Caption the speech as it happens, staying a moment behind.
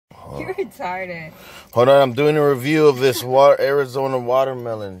You're retarded. Hold on, I'm doing a review of this Arizona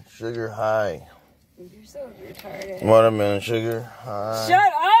watermelon sugar high. You're so retarded. Watermelon sugar high.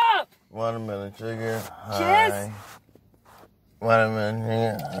 Shut up! Watermelon sugar high. Kiss. Watermelon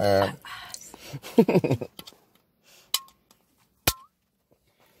sugar high.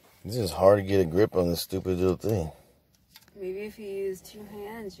 This is hard to get a grip on this stupid little thing. Maybe if you use 2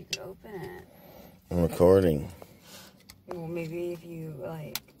 hands, you could open it. I'm recording. Well, maybe if you,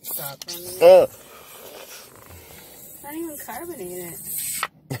 like, stop for a minute. It's not even carbonated.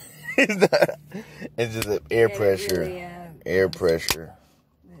 It's just air pressure. Really, air pressure.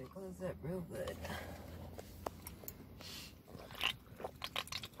 It close up real good.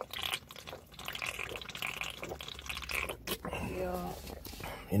 Yo.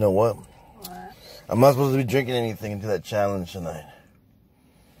 You know what? What? I'm not supposed to be drinking anything until that challenge tonight.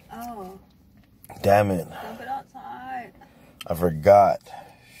 Oh. Damn it. Dump it outside. I forgot.